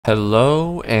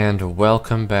Hello and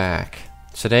welcome back.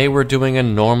 Today we're doing a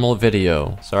normal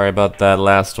video. Sorry about that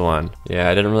last one. Yeah,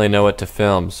 I didn't really know what to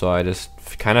film, so I just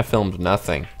kind of filmed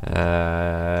nothing.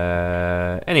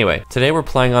 Anyway, today we're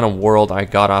playing on a world I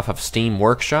got off of Steam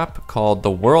Workshop called the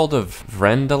World of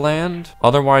Vrendaland,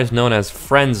 otherwise known as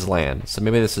Friendsland. So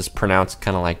maybe this is pronounced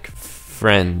kind of like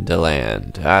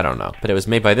Friendaland. I don't know. But it was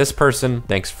made by this person.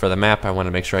 Thanks for the map. I want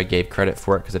to make sure I gave credit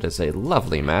for it because it is a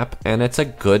lovely map and it's a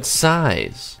good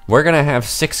size. We're gonna have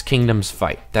 6 kingdoms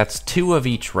fight. That's 2 of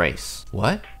each race.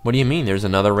 What? What do you mean there's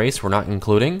another race we're not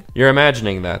including? You're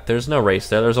imagining that. There's no race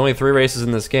there. There's only 3 races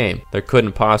in this game. There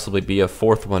couldn't possibly be a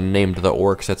 4th one named the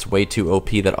Orcs that's way too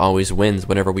OP that always wins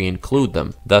whenever we include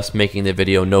them, thus making the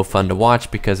video no fun to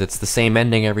watch because it's the same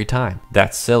ending every time.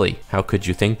 That's silly. How could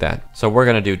you think that? So we're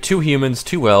gonna do 2 humans,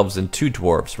 2 elves, and 2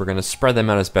 dwarves. We're gonna spread them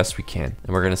out as best we can,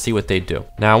 and we're gonna see what they do.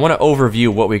 Now I wanna overview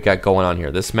what we've got going on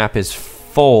here. This map is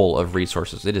full of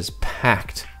resources. It is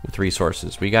packed with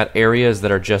resources. We got areas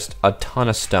that are just a ton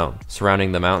of stone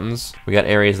surrounding the mountains. We got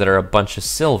areas that are a bunch of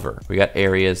silver. We got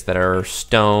areas that are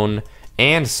stone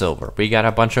and silver. We got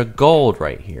a bunch of gold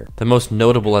right here. The most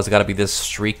notable has got to be this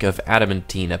streak of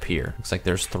adamantine up here. Looks like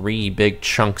there's 3 big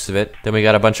chunks of it. Then we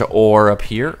got a bunch of ore up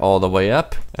here, all the way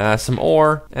up. Some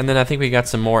ore, and then I think we got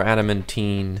some more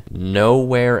adamantine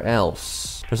nowhere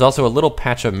else. There's also a little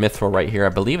patch of mithril right here. I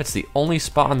believe it's the only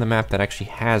spot on the map that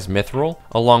actually has mithril,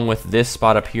 along with this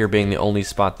spot up here being the only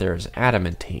spot there is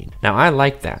adamantine. Now I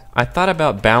like that. I thought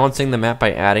about balancing the map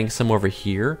by adding some over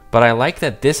here, but I like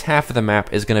that this half of the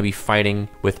map is going to be fighting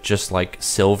with just like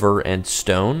silver and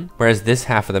stone, whereas this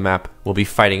half of the map will be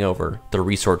fighting over the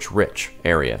resource-rich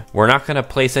area. We're not going to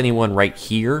place anyone right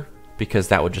here because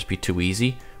that would just be too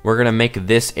easy. We're going to make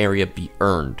this area be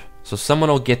earned. So someone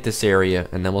will get this area,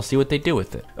 and then we'll see what they do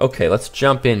with it. Okay, let's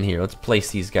jump in here. Let's place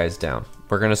these guys down.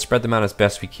 We're gonna spread them out as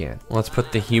best we can. Let's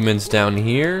put the humans down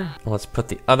here. Let's put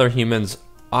the other humans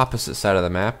opposite side of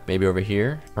the map, maybe over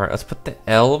here. All right, let's put the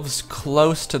elves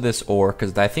close to this ore,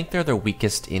 because I think they're the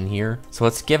weakest in here. So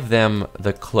let's give them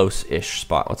the close-ish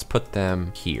spot. Let's put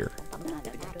them here.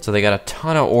 So they got a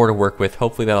ton of ore to work with.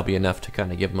 Hopefully that'll be enough to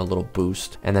kind of give them a little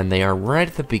boost. And then they are right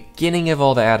at the beginning of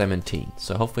all the adamantine.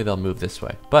 So hopefully they'll move this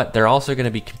way. But they're also going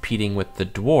to be competing with the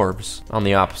dwarves on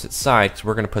the opposite side. So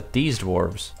we're going to put these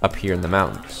dwarves up here in the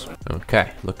mountains.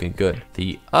 Okay, looking good.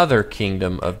 The other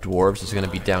kingdom of dwarves is going to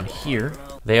be down here.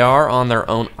 They are on their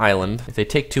own island. If they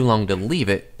take too long to leave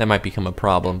it, that might become a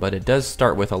problem, but it does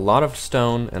start with a lot of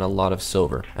stone and a lot of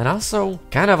silver. And also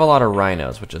kind of a lot of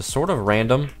rhinos, which is sort of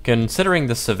random. Considering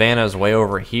the savanna is way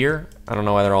over here, I don't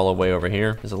know why they're all the way over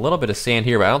here. There's a little bit of sand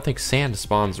here, but I don't think sand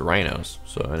spawns rhinos.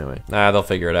 So anyway, they'll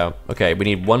figure it out. Okay, we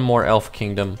need one more elf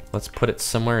kingdom. Let's put it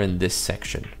somewhere in this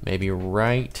section. Maybe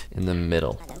right in the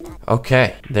middle.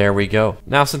 Okay, there we go.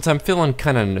 Now, since I'm feeling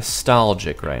kind of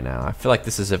nostalgic right now, I feel like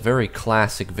this is a very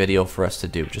classic video for us to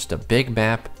do. Just a big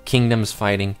map, kingdoms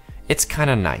fighting. It's kind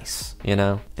of nice, you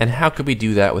know? And how could we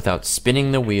do that without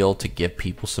spinning the wheel to give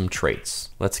people some traits?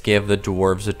 Let's give the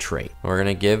dwarves a trait. We're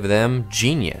gonna give them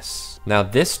genius. Now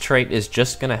this trait is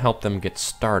just going to help them get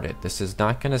started. This is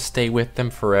not going to stay with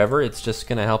them forever. It's just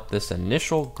going to help this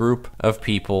initial group of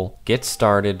people get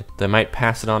started. They might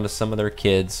pass it on to some of their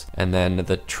kids, and then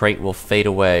the trait will fade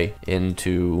away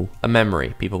into a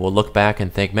memory. People will look back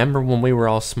and think, remember when we were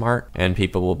all smart? And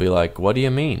people will be like, what do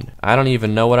you mean? I don't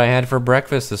even know what I had for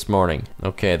breakfast this morning.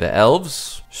 Okay, the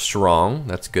elves, strong.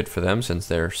 That's good for them since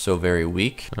they're so very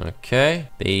weak. Okay,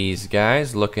 these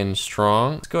guys looking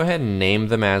strong. Let's go ahead and name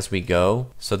them as we go.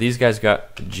 So these guys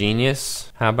got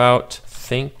genius. How about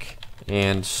think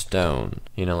and stone?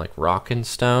 You know, like rock and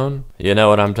stone? You know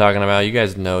what I'm talking about. You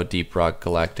guys know Deep Rock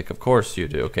Galactic. Of course you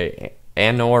do. Okay,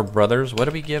 Anor Brothers. What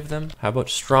do we give them? How about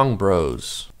strong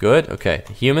bros? Good. Okay,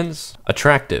 humans.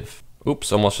 Attractive.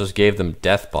 Oops, almost just gave them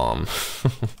death bomb.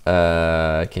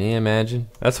 Can you imagine?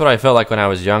 That's what I felt like when I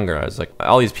was younger. I was like,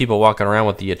 all these people walking around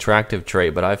with the attractive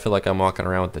trait, but I feel like I'm walking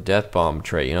around with the death bomb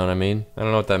trait, you know what I mean? I don't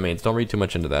know what that means. Don't read too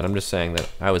much into that. I'm just saying that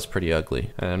I was pretty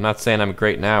ugly. And I'm not saying I'm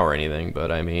great now or anything,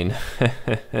 but I mean,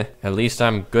 at least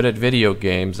I'm good at video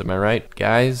games, am I right,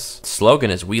 guys? Slogan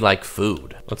is, we like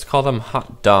food. Let's call them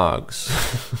hot dogs.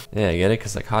 Yeah, get it?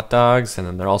 Because like hot dogs, and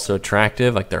then they're also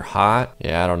attractive, like they're hot.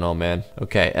 Yeah, I don't know, man.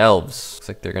 Okay, elves. Looks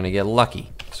like they're gonna get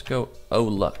lucky. Let's go Oh,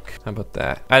 luck. How about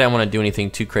that? I didn't want to do anything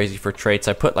too crazy for traits.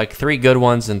 I put like 3 good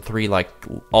ones and 3 like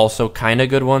also kind of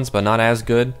good ones, but not as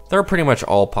good. They're pretty much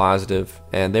all positive,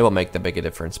 and they will make the bigger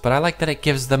difference. But I like that it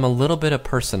gives them a little bit of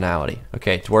personality.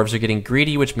 Okay, dwarves are getting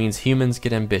greedy, which means humans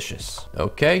get ambitious.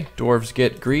 Okay, dwarves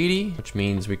get greedy, which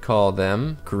means we call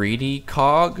them greedy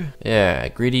cog. Yeah,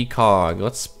 greedy cog.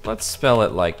 Let's spell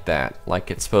it like that, like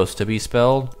it's supposed to be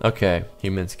spelled. Okay,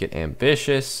 humans get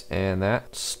ambitious, and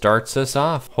that starts us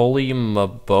off. Holy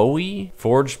Maboe,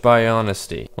 forged by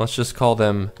honesty. Let's just call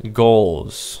them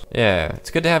goals. Yeah, it's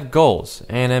good to have goals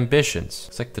and ambitions.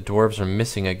 Looks like the dwarves are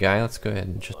missing a guy. Let's go ahead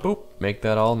and just boop, make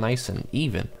that all nice and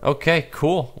even. Okay,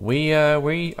 cool. We are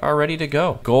ready to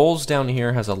go. Goals down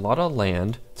here has a lot of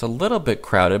land. It's a little bit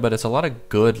crowded, but it's a lot of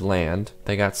good land.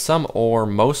 They got some ore,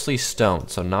 mostly stone,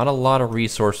 so not a lot of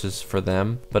resources for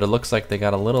them, but it looks like they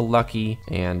got a little lucky,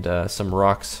 and some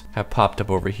rocks have popped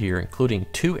up over here, including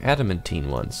 2 adamantine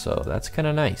ones, so that's kind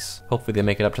of nice. Hopefully they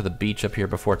make it up to the beach up here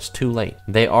before it's too late.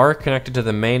 They are connected to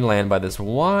the mainland by this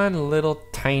one little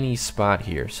tiny spot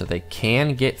here, so they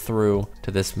can get through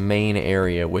to this main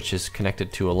area, which is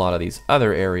connected to a lot of these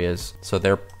other areas, so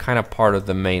they're kind of part of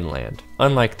the mainland.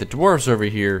 Unlike the dwarves over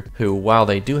here, who, while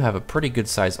they do have a pretty good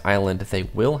sized island, they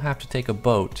will have to take a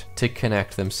boat to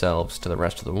connect themselves to the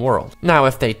rest of the world. Now,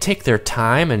 if they take their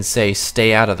time and say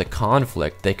stay out of the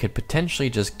conflict, they could potentially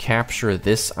just capture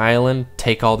this island,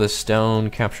 take all this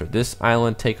stone, capture this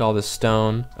island, take all this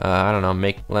stone, I don't know,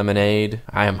 make lemonade.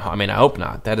 I mean, I hope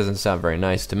not. That doesn't sound very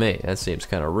nice to me. That seems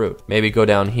kind of rude. Maybe go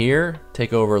down here,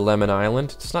 take over Lemon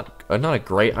Island. It's not a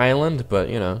great island, but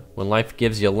you know, when life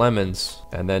gives you lemons.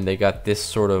 And then they got this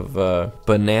sort of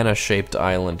banana-shaped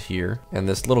island here, and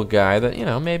this little guy that, you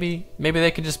know, maybe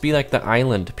they could just be like the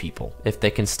island people. If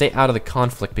they can stay out of the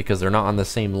conflict because they're not on the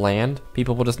same land,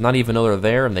 people will just not even know they're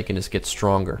there, and they can just get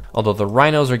stronger. Although the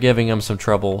rhinos are giving them some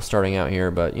trouble starting out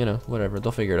here, but you know, whatever,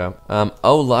 they'll figure it out.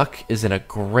 Oluk is in a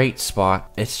great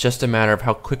spot. It's just a matter of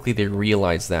how quickly they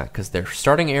realize that, because their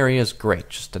starting area is great,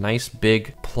 just a nice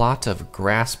big plot of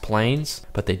grass plains,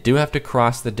 but they do have to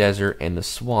cross the desert and the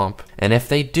swamp, and if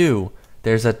they do,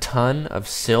 there's a ton of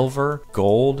silver,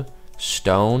 gold,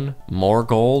 stone, more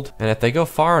gold, and if they go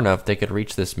far enough, they could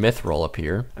reach this mithril up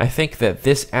here. I think that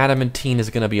this adamantine is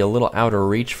going to be a little out of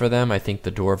reach for them. I think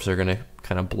the dwarves are going to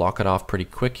kind of block it off pretty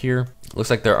quick here. Looks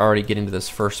like they're already getting to this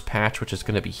first patch, which is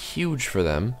going to be huge for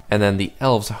them. And then the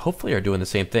elves hopefully are doing the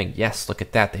same thing. Yes, look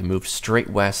at that. They moved straight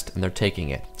west and they're taking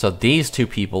it. So these two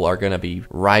people are going to be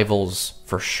rivals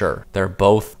for sure. They're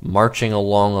both marching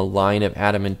along a line of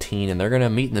adamantine, and they're going to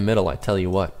meet in the middle, I tell you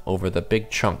what, over the big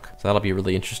chunk. So that'll be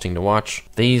really interesting to watch.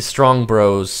 These strong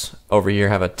bros over here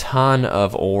have a ton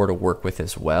of ore to work with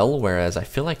as well, whereas I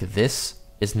feel like this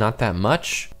is not that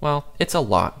much. Well, it's a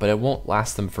lot, but it won't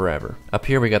last them forever. Up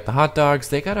here we got the hot dogs.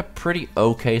 They got a pretty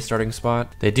okay starting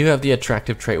spot. They do have the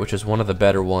attractive trait, which is one of the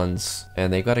better ones,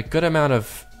 and they got a good amount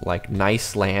of like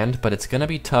nice land, but it's gonna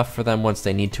be tough for them once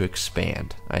they need to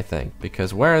expand, I think,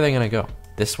 because where are they gonna go?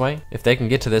 This way? If they can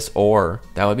get to this ore,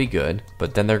 that would be good,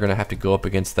 but then they're gonna have to go up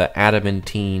against the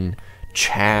adamantine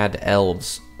Chad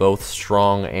elves, both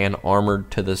strong and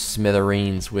armored to the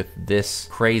smithereens with this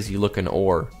crazy looking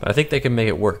ore. But I think they can make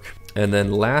it work. And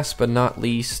then last but not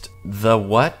least, the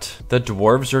what? The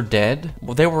dwarves are dead?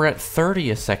 Well, they were at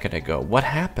 30 a second ago. What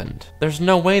happened? There's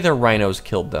no way the rhinos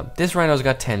killed them. This rhino's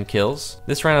got 10 kills.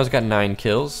 This rhino's got 9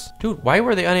 kills. Dude, why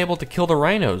were they unable to kill the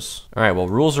rhinos? Alright, well,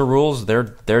 rules are rules.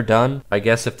 They're done. I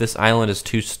guess if this island is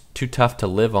too tough to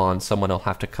live on, someone will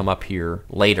have to come up here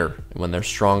later when they're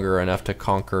stronger enough to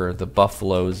conquer the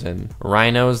buffaloes and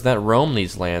rhinos that roam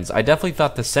these lands. I definitely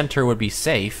thought the center would be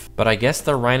safe, but I guess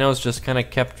the rhinos just kind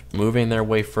of kept moving their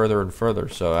way further and further,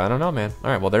 so I don't know, man. All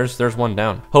right, well, there's one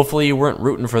down. Hopefully you weren't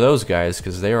rooting for those guys,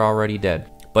 because they're already dead.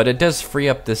 But it does free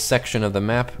up this section of the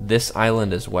map, this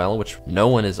island as well, which no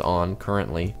one is on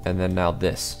currently, and then now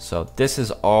this. So this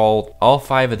is all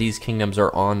 5 of these kingdoms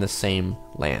are on the same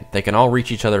land. They can all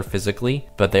reach each other physically,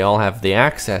 but they all have the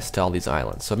access to all these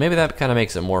islands. So maybe that kind of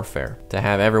makes it more fair to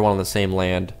have everyone on the same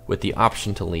land with the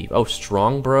option to leave. Oh,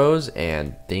 Strong Bros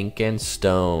and Think and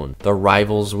Stone, the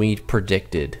rivals we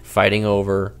predicted, fighting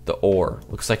over the ore.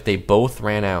 Looks like they both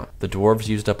ran out. The dwarves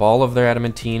used up all of their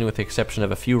adamantine with the exception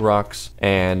of a few rocks,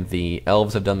 and the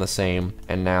elves have done the same,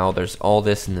 and now there's all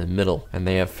this in the middle, and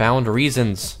they have found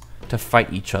reasons to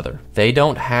fight each other. They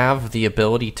don't have the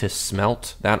ability to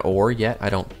smelt that ore yet, I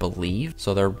don't believe,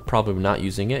 so they're probably not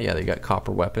using it. Yeah, they got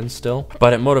copper weapons still,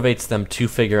 but it motivates them to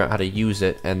figure out how to use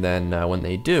it, and then when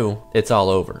they do, it's all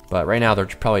over. But right now they're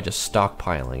probably just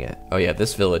stockpiling it. Oh yeah,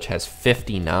 this village has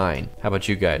 59. How about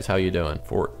you guys? How you doing?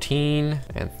 14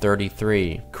 and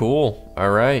 33. Cool.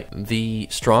 Alright, the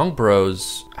Strong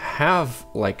Bros have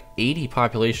like 80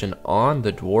 population on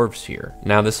the dwarves here.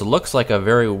 Now this looks like a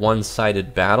very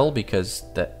one-sided battle because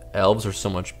the elves are so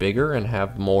much bigger and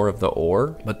have more of the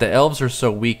ore, but the elves are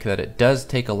so weak that it does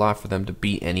take a lot for them to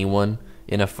beat anyone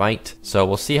in a fight. So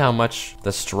we'll see how much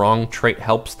the strong trait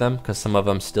helps them, because some of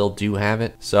them still do have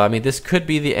it. So I mean, this could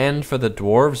be the end for the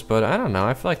dwarves, but I don't know.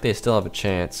 I feel like they still have a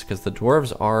chance because the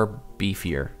dwarves are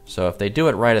beefier. So if they do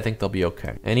it right, I think they'll be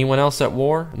okay. Anyone else at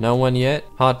war? No one yet.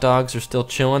 Hot dogs are still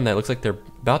chilling. That looks like they're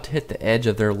about to hit the edge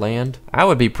of their land. I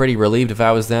would be pretty relieved if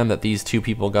I was them that these two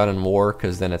people got in war,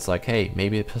 because then it's like, hey,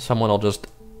 maybe someone will just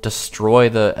destroy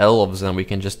the elves and we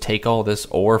can just take all this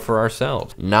ore for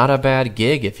ourselves. Not a bad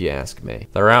gig if you ask me.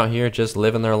 They're out here just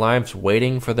living their lives,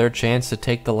 waiting for their chance to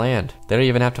take the land. They don't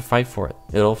even have to fight for it.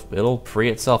 It'll free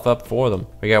itself up for them.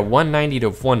 We got 190 to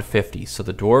 150, so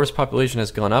the dwarves population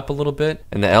has gone up a little bit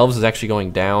and the elves is actually going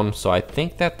down, so I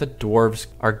think that the dwarves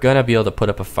are gonna be able to put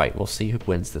up a fight. We'll see who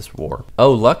wins this war.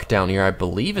 Oh, Luck down here I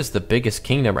believe is the biggest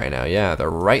kingdom right now. Yeah, they're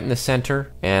right in the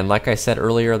center, and like I said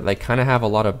earlier, they kind of have a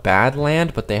lot of bad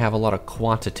land, but they have a lot of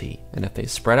quantity, and if they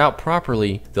spread out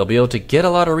properly, they'll be able to get a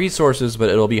lot of resources, but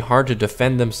it'll be hard to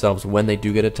defend themselves when they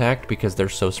do get attacked because they're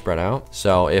so spread out.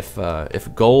 So if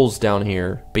Goals down here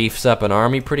beefs up an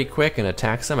army pretty quick and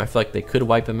attacks them, I feel like they could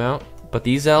wipe them out. But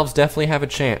these elves definitely have a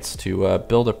chance to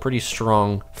build a pretty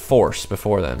strong force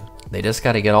before then. They just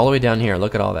got to get all the way down here.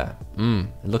 Look at all that.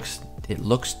 It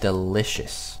looks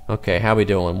delicious. Okay, how we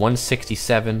doing?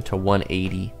 167 to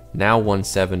 180. Now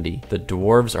 170. The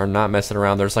dwarves are not messing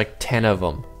around. There's like 10 of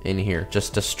them in here,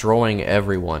 just destroying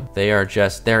everyone.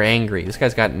 They're angry. This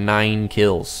guy's got 9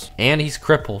 kills. And he's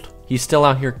crippled. He's still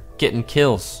out here getting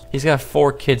kills. He's got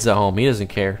 4 kids at home. He doesn't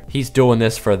care. He's doing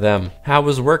this for them. How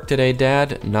was work today,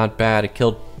 Dad? Not bad. It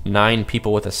killed 9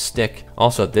 people with a stick.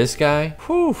 Also, this guy,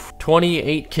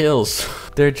 28 kills.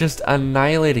 They're just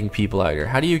annihilating people out here.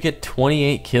 How do you get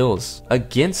 28 kills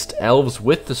against elves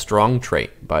with the strong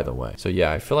trait, by the way? So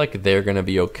yeah, I feel like they're gonna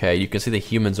be okay. You can see the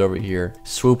humans over here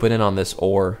swooping in on this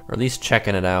ore, or at least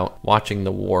checking it out, watching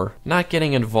the war. Not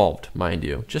getting involved, mind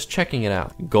you, just checking it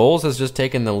out. Goals has just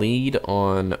taken the lead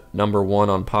on #1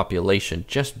 on population,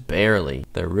 just barely.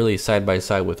 They're really side by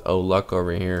side with Oh Luck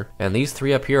over here. And these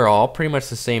 3 up here are all pretty much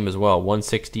the same as well.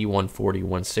 160, 140,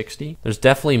 160. There's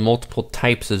definitely multiple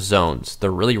types of zones. The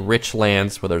really rich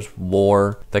lands where there's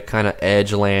war, the kind of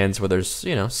edge lands where there's,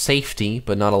 you know, safety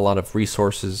but not a lot of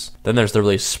resources. Then there's the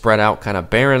really spread out kind of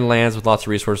barren lands with lots of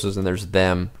resources, and there's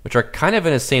them, which are kind of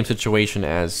in the same situation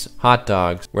as Hot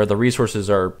Dogs, where the resources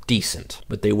are decent,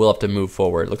 but they will have to move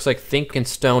forward. Looks like Think and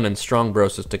Stone and Strong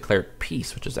Bros has declared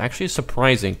peace, which is actually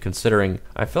surprising considering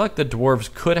I feel like the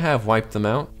dwarves could have wiped them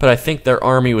out, but I think their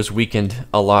army was weakened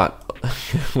a lot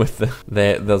with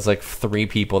those like 3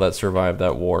 people that survived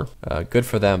that war. Good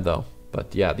for them though.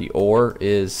 But yeah, the ore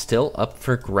is still up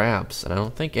for grabs, and I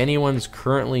don't think anyone's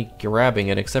currently grabbing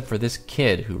it except for this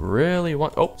kid who really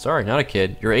oh, sorry, not a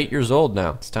kid. You're 8 years old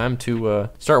now. It's time to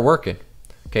start working.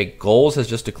 Okay, Goals has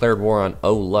just declared war on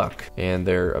Oh Luck, and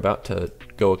they're about to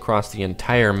go across the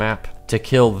entire map to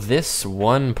kill this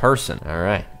one person. All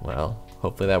right, well,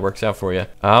 hopefully that works out for you.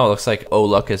 Oh, it looks like Oh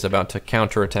Luck is about to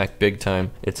counterattack big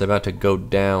time. It's about to go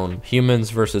down. Humans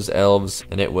versus elves,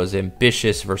 and it was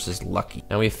Ambitious versus Lucky.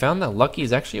 Now we found that Lucky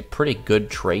is actually a pretty good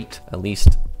trait, at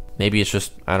least. Maybe it's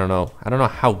just, I don't know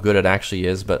how good it actually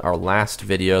is, but our last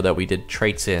video that we did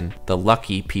traits in, the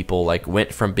lucky people like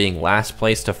went from being last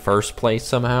place to first place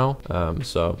somehow.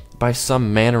 So by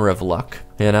some manner of luck,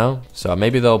 you know? So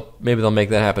maybe they'll make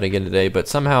that happen again today, but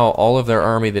somehow all of their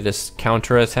army they just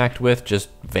counterattacked with just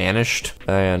vanished,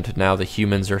 and now the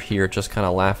humans are here just kind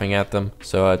of laughing at them.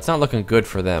 So it's not looking good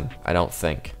for them, I don't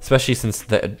think. Especially since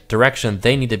the direction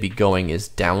they need to be going is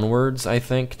downwards, I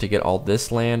think, to get all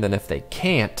this land, and if they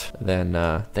can't, then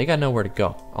they got nowhere to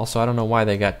go. Also, I don't know why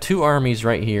they got 2 armies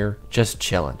right here just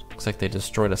chilling. Looks like they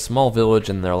destroyed a small village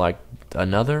and they're like,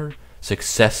 another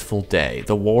successful day.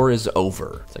 The war is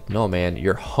over. It's like, no man,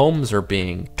 your homes are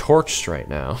being torched right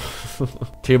now.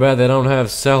 Too bad they don't have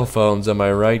cell phones, am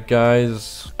I right,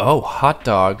 guys? Oh, Hot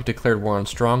Dog declared war on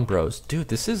Strong Bros. Dude,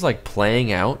 this is like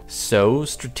playing out so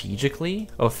strategically.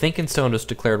 Oh, Think and Stone just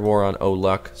declared war on Oh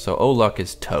Luck, so Oh Luck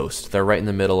is toast. They're right in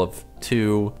the middle of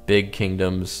 2 big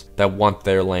kingdoms that want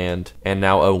their land, and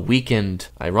now a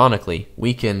ironically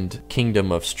weakened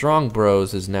kingdom of Strong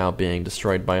Bros is now being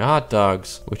destroyed by Hot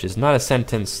Dogs, which is not a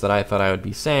sentence that I thought I would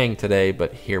be saying today,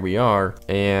 but here we are.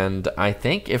 And I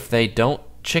think if they don't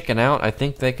chicken out, I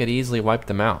think they could easily wipe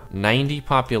them out. 90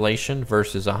 population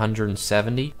versus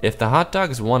 170. If the hot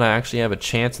dogs want to actually have a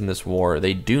chance in this war,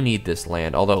 they do need this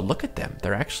land. Although, look at them.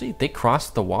 They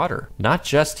crossed the water. Not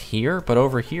just here, but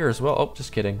over here as well. Oh,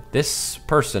 just kidding. This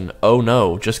person, oh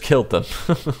no, just killed them.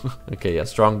 Okay, yeah,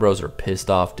 strong bros are pissed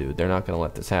off, dude. They're not going to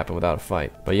let this happen without a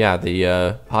fight. But yeah,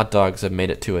 the hot dogs have made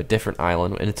it to a different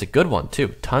island, and it's a good one, too.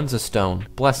 Tons of stone.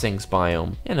 Blessings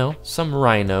biome. You know, some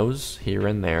rhinos here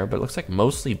and there, but it looks like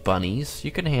mostly bunnies.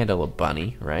 You can handle a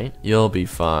bunny, right? You'll be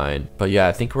fine. But yeah,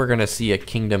 I think we're going to see a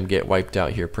kingdom get wiped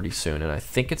out here pretty soon, and I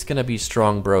think it's going to be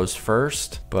strong bros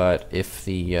first, but if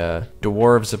the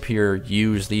dwarves up here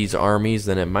use these armies,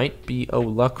 then it might be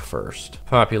luck first.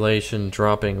 Population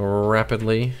dropping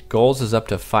rapidly. Goals is up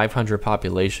to 500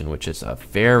 population, which is a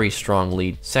very strong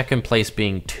lead. Second place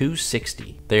being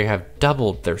 260. They have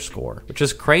doubled their score, which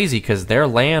is crazy because their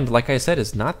land, like I said,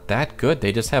 is not that good.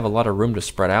 They just have a lot of room to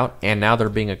spread out, and now they're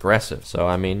being aggressive. So,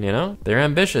 I mean, you know, they're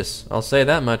ambitious. I'll say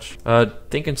that much.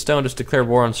 Thinking Stone just declared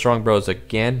war on Strong Bros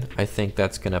again. I think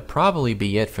that's going to probably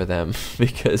be it for them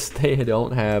because they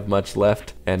don't have much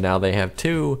left, and now they have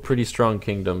two pretty strong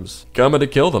kingdoms coming to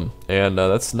kill them, and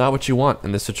that's not what you want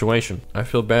in this situation. I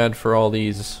feel bad for all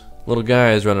these little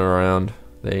guys running around.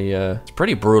 It's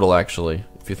pretty brutal, actually,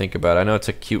 if you think about it. I know it's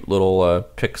a cute little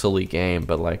pixely game,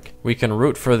 but like, we can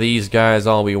root for these guys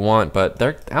all we want, but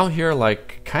they're out here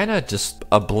like kind of just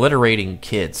obliterating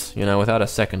kids, you know, without a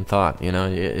second thought. You know,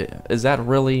 is that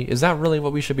really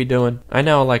what we should be doing? I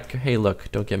know, like, hey,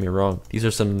 look, don't get me wrong, these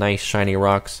are some nice shiny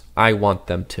rocks. I want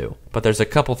them too. But there's a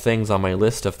couple things on my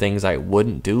list of things I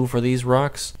wouldn't do for these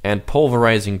rocks, and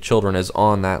pulverizing children is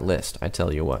on that list. I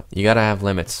tell you what, you gotta have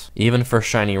limits, even for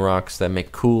shiny rocks that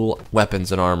make cool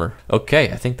weapons and armor.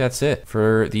 Okay, I think that's it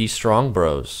for these strong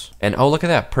bros. And oh, look at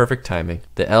that, perfect timing.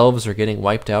 The elves are getting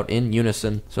wiped out in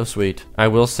unison. So sweet. I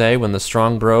will say, when the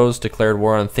strong bros declared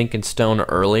war on Thinkin' Stone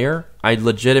earlier, I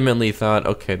legitimately thought,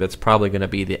 okay, that's probably gonna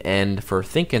be the end for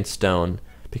Thinkin' Stone,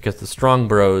 because the strong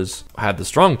bros had the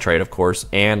strong trade, of course,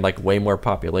 and like way more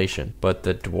population. But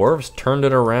the dwarves turned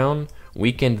it around,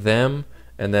 weakened them,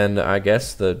 and then I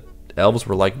guess the elves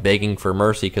were like begging for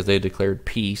mercy because they declared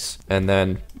peace. And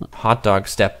then Hot Dog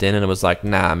stepped in and it was like,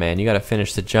 nah, man, you got to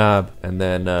finish the job. And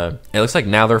then it looks like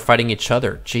now they're fighting each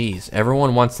other. Jeez,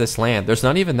 everyone wants this land. There's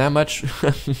not even that much.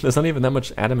 There's not even that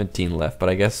much adamantine left. But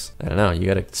I guess, I don't know, you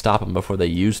got to stop them before they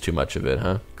use too much of it,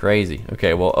 huh? Crazy.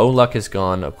 Okay, well, Oluk is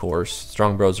gone, of course.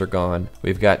 Strong Bros are gone.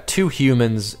 We've got 2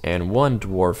 humans and 1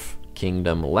 dwarf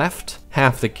kingdom left.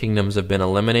 Half the kingdoms have been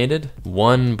eliminated,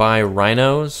 1 by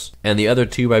rhinos, and the other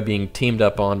 2 by being teamed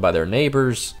up on by their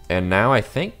neighbors. And now I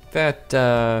think that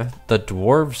the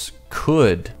dwarves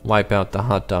could wipe out the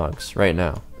hot dogs right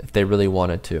now, if they really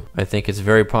wanted to. I think it's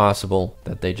very possible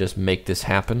that they just make this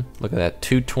happen. Look at that,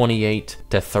 228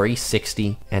 to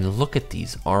 360, and look at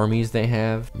these armies they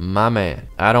have. My man,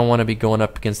 I don't want to be going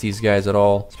up against these guys at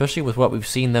all, especially with what we've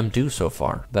seen them do so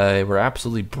far. They were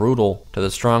absolutely brutal to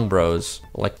the strong bros,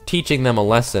 like teaching them a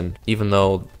lesson, even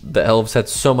though the elves had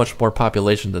so much more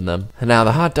population than them. And now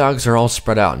the hot dogs are all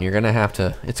spread out, and you're gonna have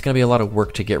to, it's gonna be a lot of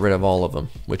work to get rid of all of them,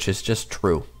 which is just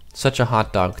true. Such a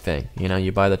hot dog thing, you know,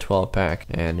 you buy the 12 pack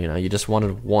and you know, you just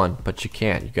wanted 1, but you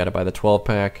can't, you gotta buy the 12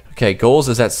 pack. Okay, goals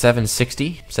is at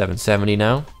 760, 770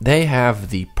 now. They have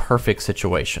the perfect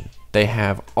situation. They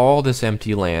have all this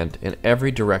empty land in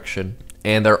every direction,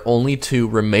 and their only 2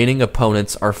 remaining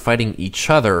opponents are fighting each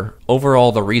other over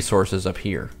all the resources up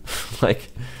here.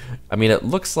 Like, I mean, it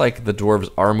looks like the dwarves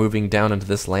are moving down into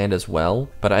this land as well,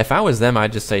 but if I was them,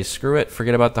 I'd just say, screw it,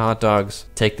 forget about the hot dogs,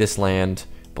 take this land,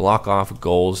 block off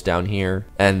goals down here,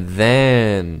 and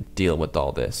then deal with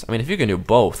all this. I mean, if you can do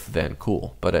both, then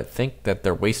cool. But I think that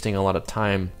they're wasting a lot of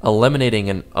time eliminating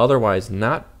an otherwise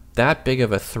not that big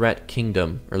of a threat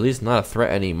kingdom, or at least not a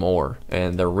threat anymore.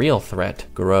 And the real threat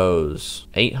grows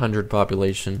 800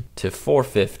 population to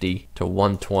 450 to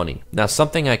 120. Now,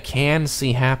 something I can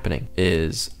see happening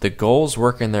is the goals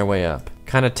working their way up,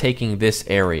 kind of taking this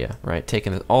area, right?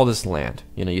 Taking all this land.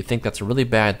 You know, you think that's a really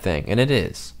bad thing, and it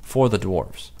is for the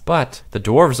dwarves. But the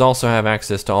dwarves also have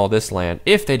access to all this land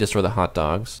if they destroy the hot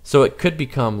dogs. So it could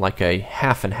become like a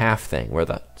half and half thing where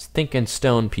the Thinkin'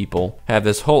 Stone people have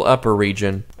this whole upper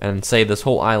region and say this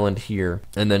whole island here,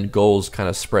 and then goals kind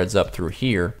of spreads up through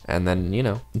here, and then, you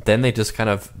know, then they just kind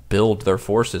of build their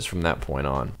forces from that point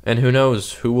on. And who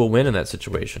knows who will win in that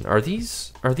situation. Are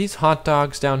these hot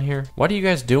dogs down here? What are you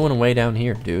guys doing way down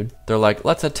here, dude? They're like,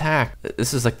 let's attack.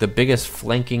 This is like the biggest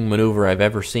flanking maneuver I've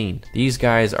ever seen. These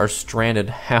guys guys are stranded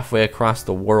halfway across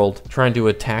the world trying to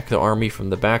attack the army from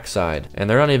the backside, and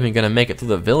they're not even gonna make it through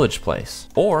the village place.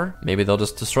 Or maybe they'll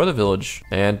just destroy the village,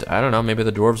 and I don't know, maybe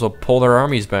the dwarves will pull their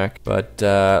armies back. But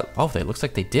oh, it looks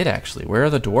like they did actually. Where are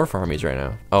the dwarf armies right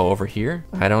now? Oh, over here?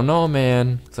 I don't know,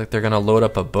 man. Looks like they're gonna load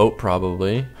up a boat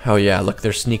probably. Oh yeah, look,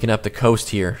 they're sneaking up the coast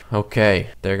here. Okay,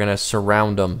 they're gonna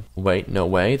surround them. Wait, no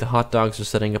way. The hot dogs are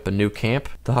setting up a new camp.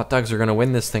 The hot dogs are gonna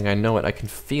win this thing. I know it. I can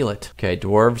feel it. Okay,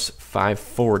 dwarves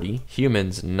 540,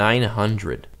 humans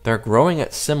 900. They're growing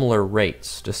at similar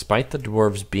rates, despite the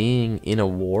dwarves being in a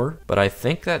war, but I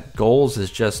think that Goals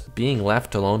is just being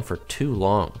left alone for too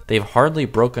long. They've hardly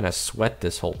broken a sweat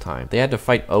this whole time. They had to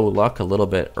fight Luck a little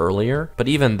bit earlier, but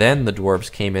even then the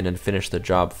dwarves came in and finished the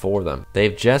job for them.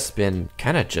 They've just been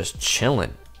kind of just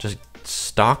chilling, just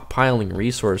stockpiling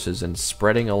resources and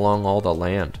spreading along all the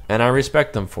land. And I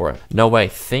respect them for it. No way,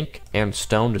 Think and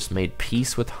Stone just made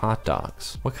peace with hot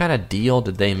dogs. What kind of deal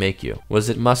did they make you? Was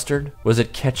it mustard? Was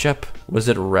it ketchup? Was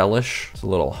it relish? It's a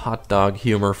little hot dog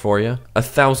humor for you.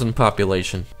 1,000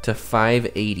 population to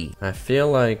 580. I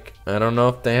feel like, I don't know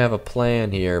if they have a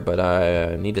plan here, but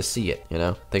I need to see it, you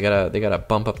know? They gotta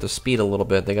bump up the speed a little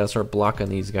bit. They gotta start blocking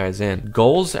these guys in.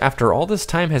 Goals, after all this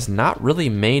time, has not really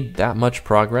made that much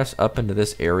progress up into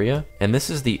this area, and this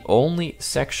is the only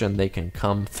section they can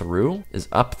come through, is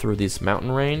up through this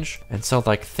mountain range. And so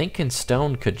like Think and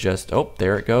Stone could just, oh,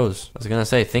 there it goes. I was gonna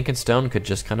say Think and Stone could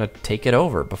just kind of take it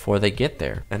over before they get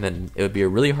there, and then it would be a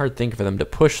really hard thing for them to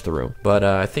push through. But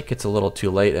I think it's a little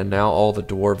too late, and now all the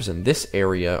dwarves in this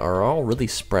area are all really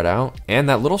spread out, and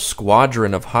that little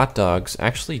squadron of hot dogs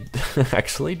actually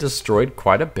actually destroyed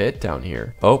quite a bit down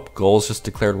here. Oh, Goals just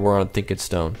declared war on Think and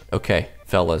Stone. Okay,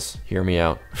 fellas, hear me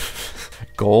out.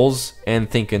 Goals and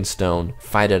Think and Stone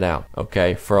fight it out,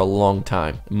 okay, for a long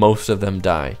time. Most of them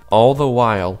die. All the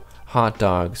while, hot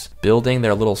dogs building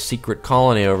their little secret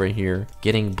colony over here,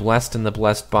 getting blessed in the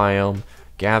blessed biome,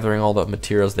 gathering all the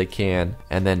materials they can,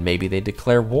 and then maybe they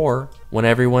declare war when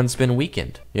everyone's been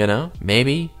weakened, you know?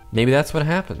 Maybe that's what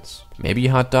happens. Maybe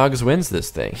Hot Dogs wins this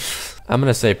thing. I'm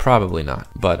gonna say probably not,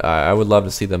 but I would love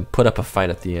to see them put up a fight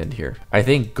at the end here. I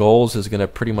think Goals is gonna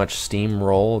pretty much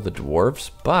steamroll the dwarves,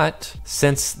 but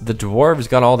since the dwarves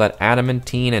got all that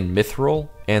adamantine and mithril,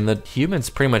 and the humans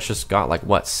pretty much just got like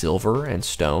what, silver and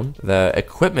stone, the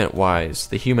equipment wise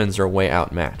the humans are way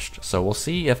outmatched. So we'll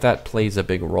see if that plays a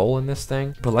big role in this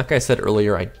thing. But like I said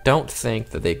earlier, I don't think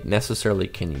that they necessarily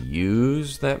can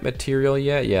use that material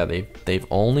yet. Yeah, they've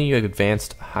only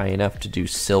advanced high enough to do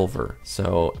silver,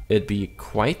 so it'd be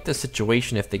quite the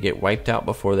situation if they get wiped out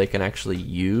before they can actually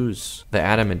use the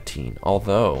adamantine.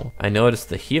 Although I noticed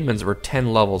the humans were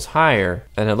 10 levels higher,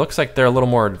 and it looks like they're a little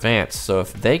more advanced, so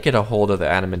if they get a hold of the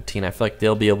adamantine, I feel like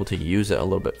they'll be able to use it a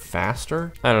little bit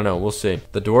faster. I don't know, we'll see.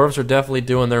 The dwarves are definitely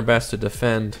doing their best to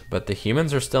defend, but the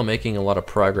humans are still making a lot of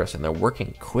progress, and they're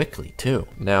working quickly too.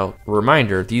 Now,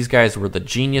 reminder, these guys were the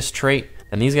genius trait,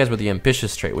 and these guys were the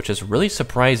ambitious trait, which is really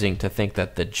surprising to think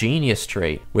that the genius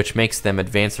trait, which makes them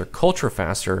advance their culture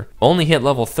faster, only hit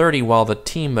level 30, while the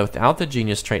team without the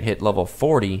genius trait hit level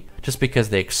 40, just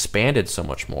because they expanded so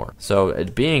much more. So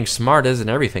being smart isn't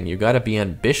everything. You gotta be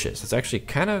ambitious. That's actually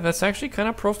kind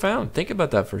of profound. Think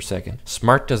about that for a second.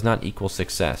 Smart does not equal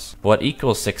success. What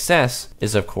equals success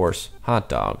is, of course, hot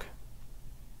dog.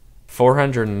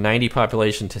 490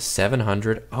 population to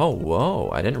 700. Oh, whoa.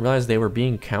 I didn't realize they were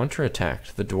being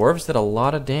counterattacked. The dwarves did a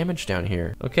lot of damage down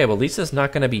here. Okay, well, at least it's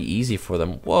not going to be easy for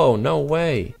them. Whoa, no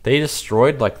way. They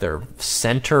destroyed, like, their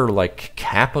center, like,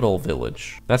 capital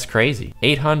village. That's crazy.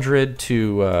 800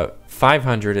 to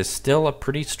 500 is still a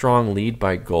pretty strong lead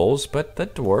by Goals, but the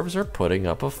dwarves are putting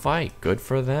up a fight. Good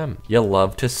for them. You'll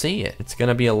love to see it. It's going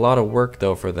to be a lot of work,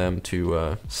 though, for them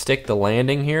to stick the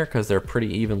landing here, because they're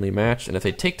pretty evenly matched. And if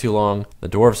they take too long, the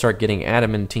dwarves start getting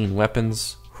adamantine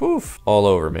weapons. Woof, all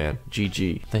over, man.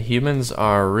 GG. The humans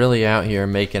are really out here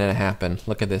making it happen.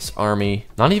 Look at this army.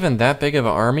 Not even that big of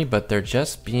an army, but they're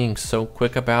just being so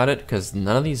quick about it because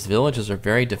none of these villages are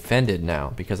very defended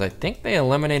now, because I think they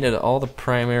eliminated all the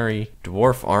primary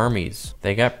dwarf armies.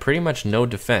 They got pretty much no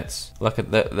defense. Look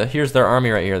at here's their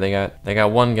army right here. They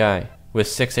got one guy with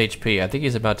 6 HP. I think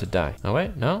he's about to die. Oh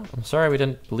wait, no, I'm sorry, we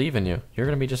didn't believe in you. You're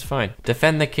gonna be just fine.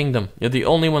 Defend the kingdom. You're the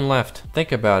only one left.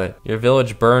 Think about it. Your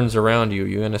village burns around you.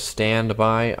 You're gonna stand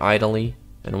by idly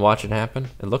and watch it happen?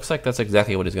 It looks like that's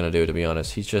exactly what he's gonna do, to be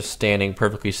honest. He's just standing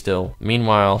perfectly still.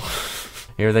 Meanwhile,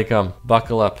 here they come.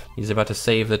 Buckle up. He's about to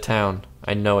save the town.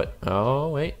 I know it. Oh,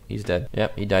 wait. He's dead.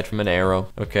 Yep, he died from an arrow.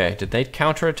 Okay, did they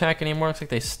counterattack anymore? Looks like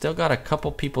they still got a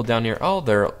couple people down here. Oh,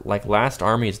 their like last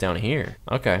army is down here.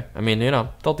 Okay. I mean, you know,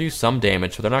 they'll do some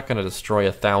damage, so they're not going to destroy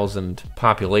 1,000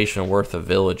 population worth of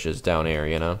villages down here,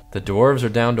 you know? The dwarves are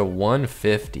down to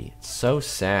 150. It's so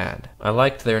sad. I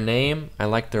liked their name. I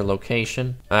liked their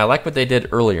location. I like what they did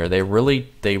earlier. They really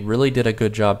did a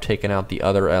good job taking out the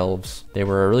other elves. They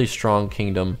were a really strong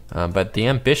kingdom, but the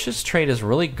ambitious trait is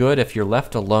really good if you're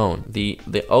left alone. The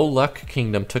Oluk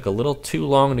kingdom took a little too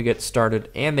long to get started,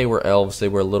 and they were elves. They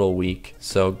were a little weak.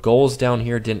 So goals down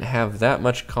here didn't have that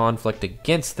much conflict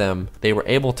against them. They were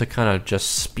able to kind of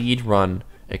just speed run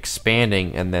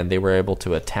expanding, and then they were able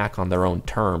to attack on their own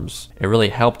terms. It really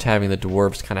helped having the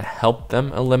dwarves kind of help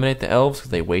them eliminate the elves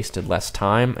because they wasted less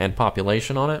time and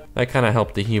population on it. That kind of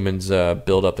helped the humans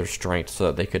build up their strength so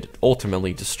that they could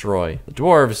ultimately destroy the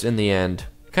dwarves in the end.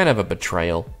 Kind of a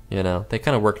betrayal, you know? They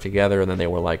kind of worked together and then they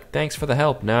were like, thanks for the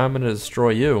help, now I'm going to destroy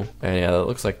you. And yeah, it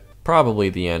looks like probably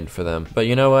the end for them. But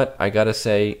you know what? I gotta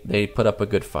say, they put up a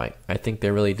good fight. I think they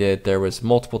really did. There was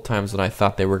multiple times when I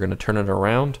thought they were going to turn it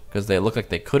around because they looked like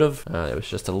they could have. It was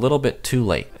just a little bit too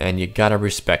late. And you gotta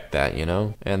respect that, you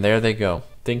know? And there they go.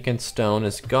 Thinking Stone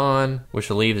is gone,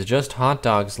 which leaves just hot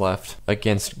dogs left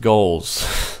against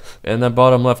goals. In the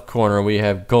bottom left corner, we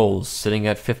have goals sitting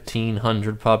at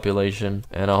 1,500 population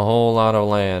and a whole lot of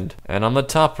land. And on the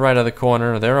top right of the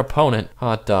corner, their opponent,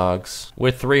 hot dogs,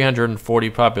 with 340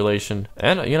 population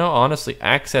and, you know, honestly,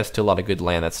 access to a lot of good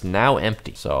land that's now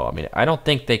empty. So, I mean, I don't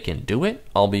think they can do it.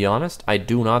 I'll be honest. I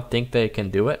do not think they can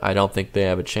do it. I don't think they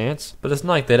have a chance. But it's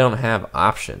not like they don't have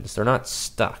options. They're not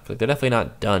stuck. Like, they're definitely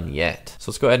not done yet. So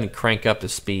let's go ahead and crank up the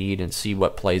speed and see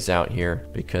what plays out here,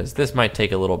 because this might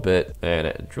take a little bit, and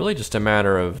it's really just a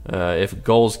matter of if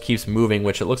goals keeps moving,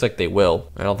 which it looks like they will.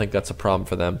 I don't think that's a problem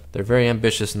for them. They're very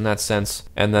ambitious in that sense.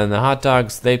 And then the hot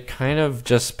dogs, they've kind of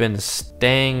just been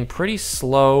staying pretty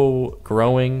slow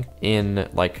growing in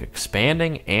like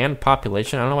expanding and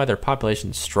population. I don't know why their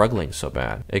population's struggling so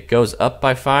bad. It goes up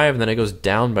by 5 and then it goes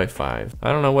down by 5.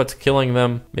 I don't know what's killing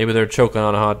them. Maybe they're choking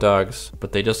on hot dogs,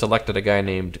 but they just elected a guy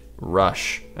named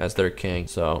Rush as their king,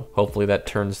 so hopefully that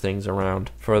turns things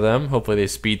around for them. Hopefully they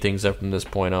speed things up from this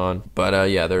point on. But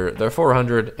yeah, they're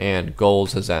 400 and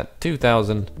goals is at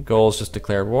 2,000. Goals just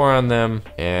declared war on them,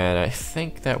 and I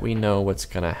think that we know what's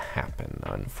gonna happen,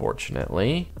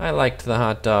 unfortunately. I liked the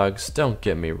hot dogs, don't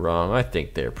get me wrong, I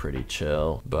think they're pretty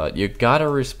chill, but you gotta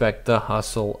respect the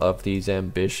hustle of these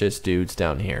ambitious dudes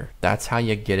down here. That's how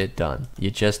you get it done.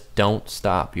 You just don't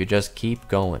stop, you just keep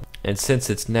going. And since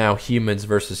it's now humans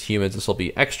versus humans, this will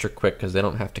be extra quick because they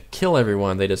don't have to kill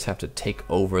everyone. They just have to take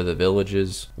over the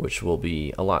villages, which will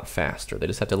be a lot faster. They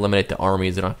just have to eliminate the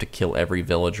armies. They don't have to kill every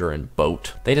villager and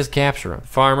boat. They just capture them.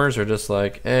 Farmers are just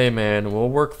like, hey man, we'll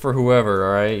work for whoever,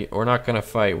 all right? We're not going to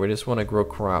fight. We just want to grow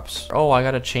crops. Oh, I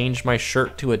got to change my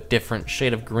shirt to a different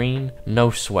shade of green?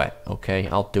 No sweat, okay?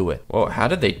 I'll do it. Whoa, how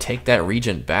did they take that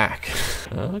region back?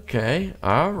 Okay,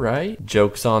 all right.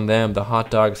 Joke's on them. The hot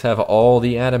dogs have all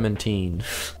the adamantine.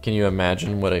 Can you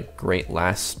imagine what a great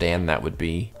last stand that would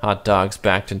be? Hot dogs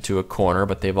backed into a corner,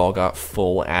 but they've all got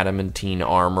full adamantine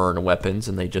armor and weapons,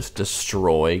 and they just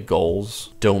destroy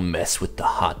goals. Don't mess with the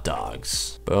hot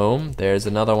dogs. Boom, there's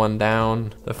another one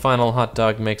down. The final hot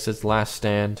dog makes its last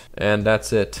stand, and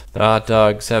that's it. The hot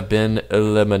dogs have been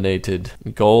eliminated.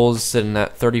 Goals sitting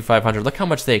at 3,500. Look how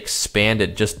much they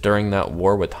expanded just during that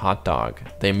war with hot dog.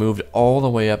 They moved all the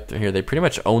way up to here. They pretty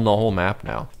much own the whole map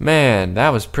now. Man, that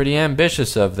was pretty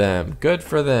ambitious of them. Good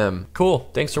for them.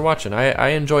 Cool, thanks for watching. I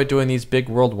enjoy doing these big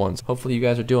world ones. Hopefully you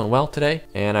guys are doing well today,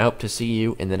 and I hope to see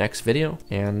you in the next video.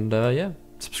 And yeah,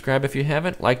 subscribe if you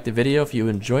haven't, like the video if you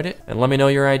enjoyed it, and let me know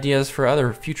your ideas for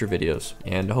other future videos.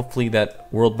 And hopefully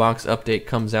that WorldBox update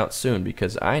comes out soon,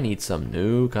 because I need some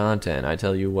new content, I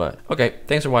tell you what. Okay,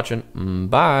 thanks for watching.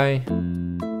 Bye.